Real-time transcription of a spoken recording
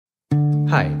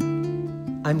Hi,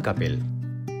 I'm Kapil.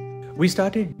 We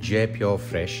started Jaipure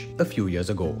Fresh a few years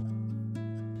ago.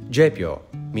 Jaipure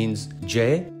means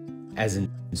Jai as in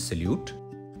salute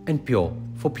and pure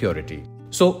for purity.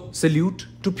 So salute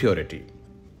to purity.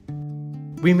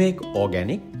 We make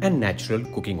organic and natural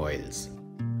cooking oils.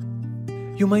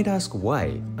 You might ask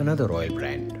why another oil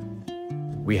brand?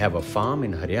 We have a farm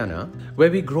in Haryana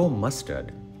where we grow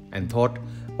mustard and thought,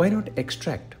 why not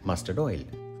extract mustard oil?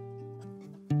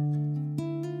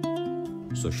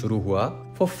 So shuru hua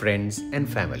for friends and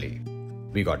family.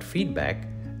 We got feedback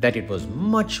that it was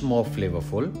much more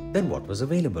flavorful than what was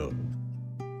available.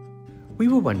 We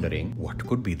were wondering what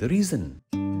could be the reason.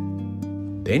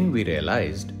 Then we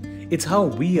realized it's how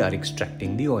we are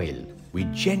extracting the oil. We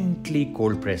gently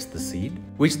cold press the seed,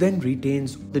 which then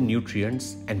retains the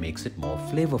nutrients and makes it more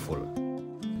flavorful.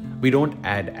 We don't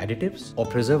add additives or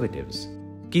preservatives,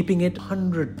 keeping it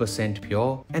 100%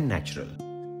 pure and natural.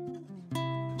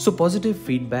 So positive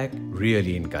feedback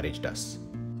really encouraged us.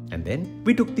 And then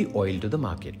we took the oil to the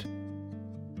market.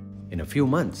 In a few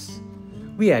months,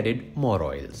 we added more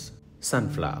oils: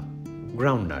 sunflower,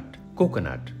 groundnut,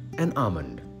 coconut and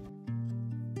almond.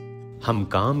 हम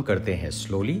काम करते हैं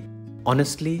slowly,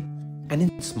 honestly and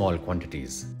in small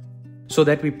quantities so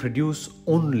that we produce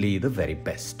only the very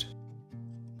best.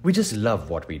 We just love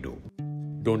what we do.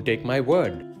 Don't take my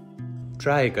word.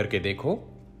 Try करके देखो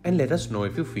and let us know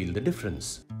if you feel the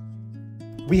difference.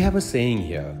 We have a saying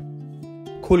here: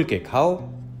 खुल के खाओ,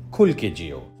 खुल के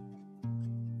जियो.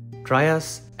 Try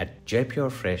us at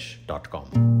jaipurefresh.com.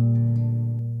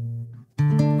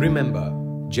 Remember,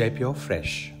 Jaipure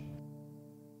Fresh.